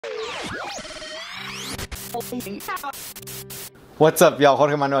What's up, y'all?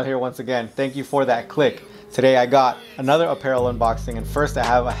 Jorge Manuel here once again. Thank you for that click. Today I got another apparel unboxing, and first I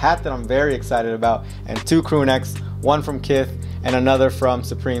have a hat that I'm very excited about and two crew necks, one from Kith and another from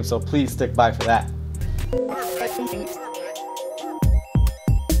Supreme, so please stick by for that.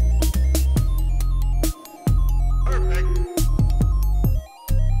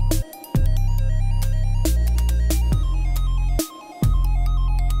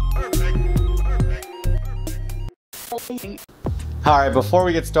 Alright, before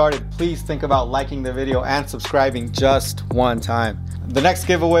we get started, please think about liking the video and subscribing just one time. The next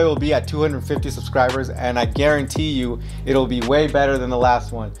giveaway will be at 250 subscribers, and I guarantee you it'll be way better than the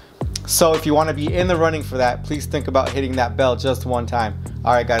last one. So if you want to be in the running for that, please think about hitting that bell just one time.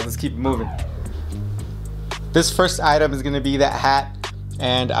 Alright guys, let's keep moving. This first item is going to be that hat,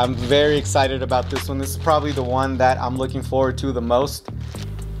 and I'm very excited about this one. This is probably the one that I'm looking forward to the most.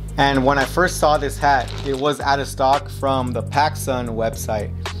 And when I first saw this hat, it was out of stock from the PacSun website,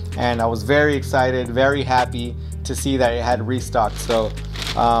 and I was very excited, very happy to see that it had restocked. So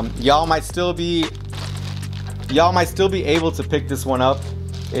y'all might still be able to pick this one up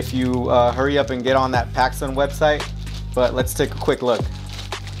if you hurry up and get on that PacSun website. But let's take a quick look.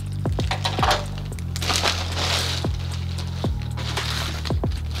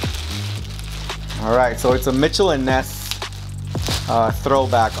 All right, so it's a Mitchell & Ness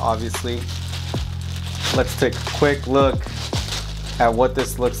throwback, obviously. Let's take a quick look at what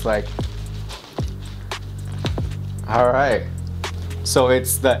this looks like. All right, so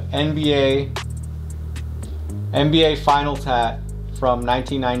it's the NBA Finals hat from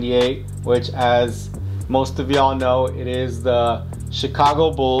 1998, which, as most of y'all know, it is the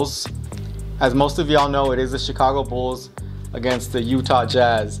Chicago Bulls. As most of y'all know, it is the Chicago Bulls against the Utah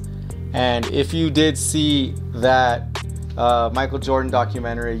Jazz. And if you did see that Michael Jordan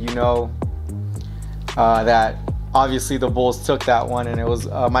documentary, you know that obviously the Bulls took that one, and it was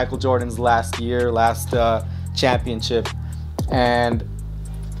Michael Jordan's last championship. And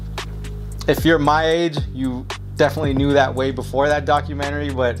if you're my age, you definitely knew that way before that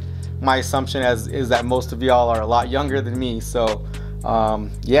documentary, but my assumption is that most of y'all are a lot younger than me. So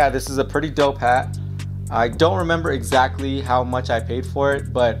yeah, this is a pretty dope hat. I don't remember exactly how much I paid for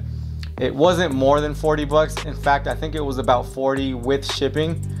it, but it wasn't more than 40 bucks. In fact, I think it was about 40 with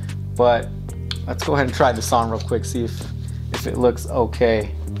shipping. But let's go ahead and try this on real quick, see if it looks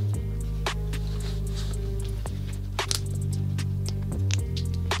okay.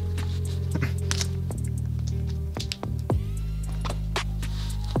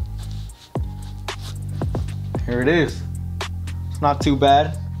 Here it is. It's not too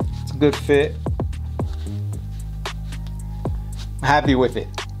bad. It's a good fit. I'm happy with it.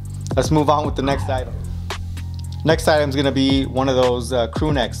 Let's move on with the next item. Next item is going to be one of those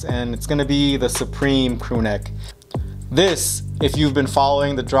crew necks, and it's going to be the Supreme crew neck. This, if you've been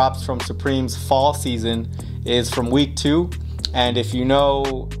following the drops from Supreme's fall season, is from week 2. And if you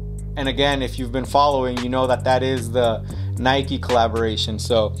know, and again, if you've been following, you know that that is the Nike collaboration.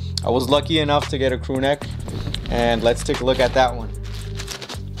 So I was lucky enough to get a crew neck, and let's take a look at that one.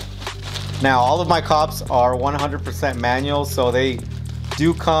 Now, all of my cops are 100% manual, so they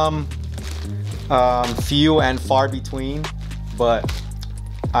do come few and far between, but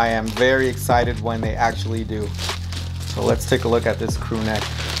I am very excited when they actually do. So let's take a look at this crew neck.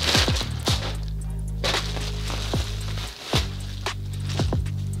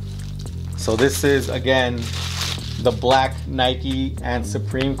 So this is, again, the black Nike and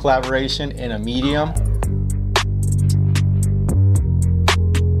Supreme collaboration in a medium.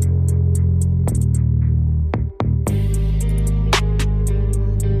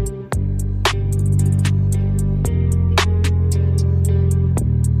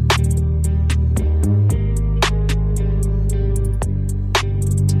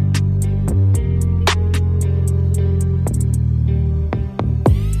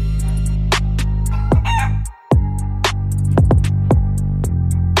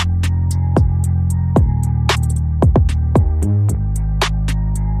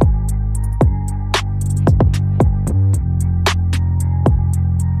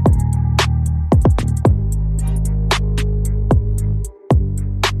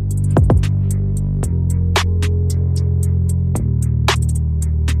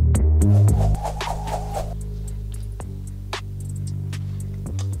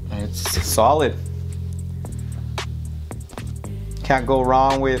 Solid. Can't go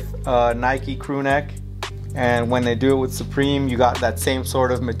wrong with Nike crew neck. And when they do it with Supreme, you got that same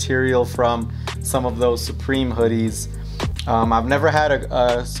sort of material from some of those Supreme hoodies. I've never had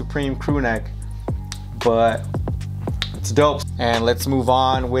a Supreme crew neck, but it's dope. And let's move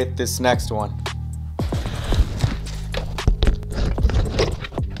on with this next one.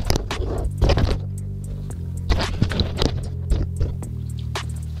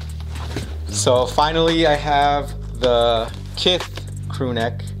 So finally I have the Kith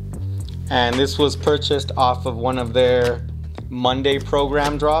crewneck, and this was purchased off of one of their Monday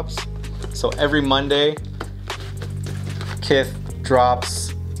program drops. So every Monday Kith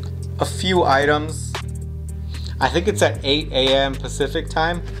drops a few items. I think it's at 8 a.m. Pacific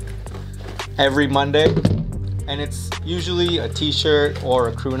time every Monday, and it's usually a t-shirt or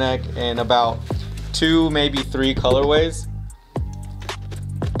a crewneck in about 2, maybe 3 colorways.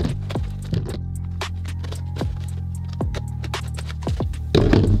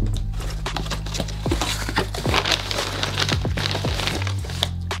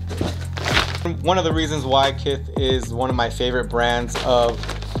 One of the reasons why Kith is one of my favorite brands of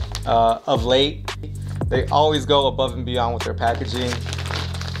late, they always go above and beyond with their packaging.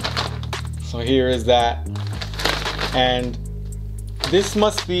 So here is that, and this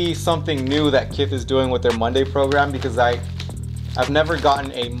must be something new that Kith is doing with their Monday program, because I've never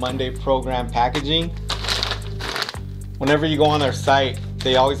gotten a Monday program packaging. Whenever you go on their site,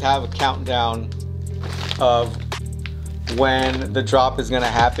 they always have a countdown of when the drop is gonna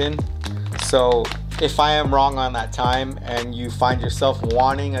happen. So if I am wrong on that time and you find yourself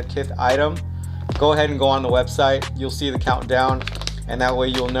wanting a Kith item, go ahead and go on the website. You'll see the countdown, and that way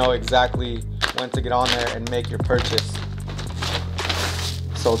you'll know exactly when to get on there and make your purchase.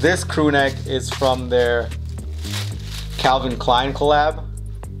 So this crewneck is from their Calvin Klein collab,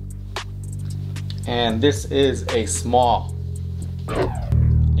 and this is a small.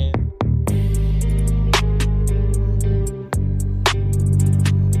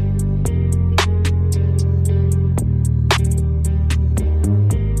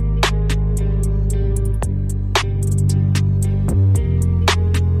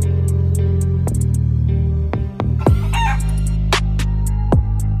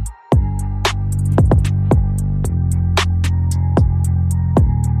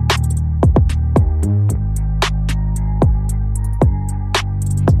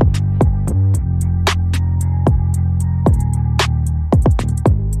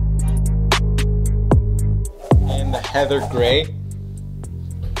 Heather gray.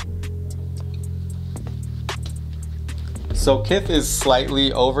 So Kith is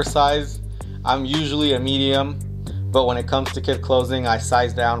slightly oversized. I'm usually a medium, but when it comes to Kith clothing, I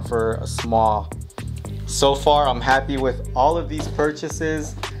size down for a small. So far, I'm happy with all of these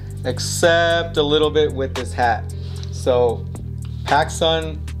purchases, except a little bit with this hat. So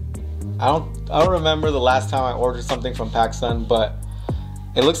PacSun, I don't remember the last time I ordered something from PacSun, but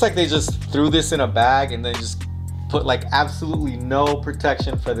it looks like they just threw this in a bag and then just put like absolutely no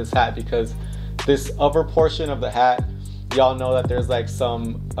protection for this hat, because this upper portion of the hat, y'all know that there's like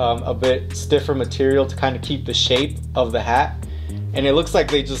some a bit stiffer material to kind of keep the shape of the hat, and it looks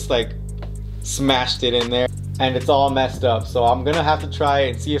like they just like smashed it in there and it's all messed up. So I'm gonna have to try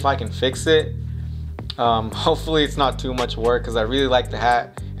and see if I can fix it. Hopefully it's not too much work, because I really like the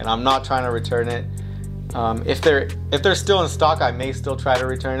hat and I'm not trying to return it. If they're still in stock, I may still try to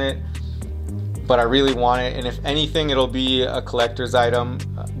return it, but I really want it, and if anything it'll be a collector's item,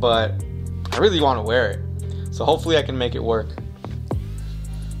 but I really want to wear it, so hopefully I can make it work.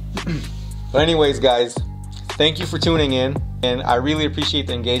 But anyways guys, thank you for tuning in, and I really appreciate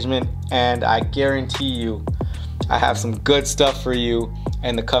the engagement, and I guarantee you I have some good stuff for you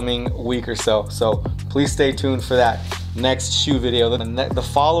in the coming week or so. So please stay tuned for that next shoe video. The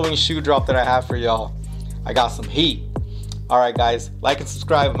following shoe drop that I have for y'all, I got some heat. Alright guys, like and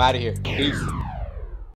subscribe. I'm out of here. Peace.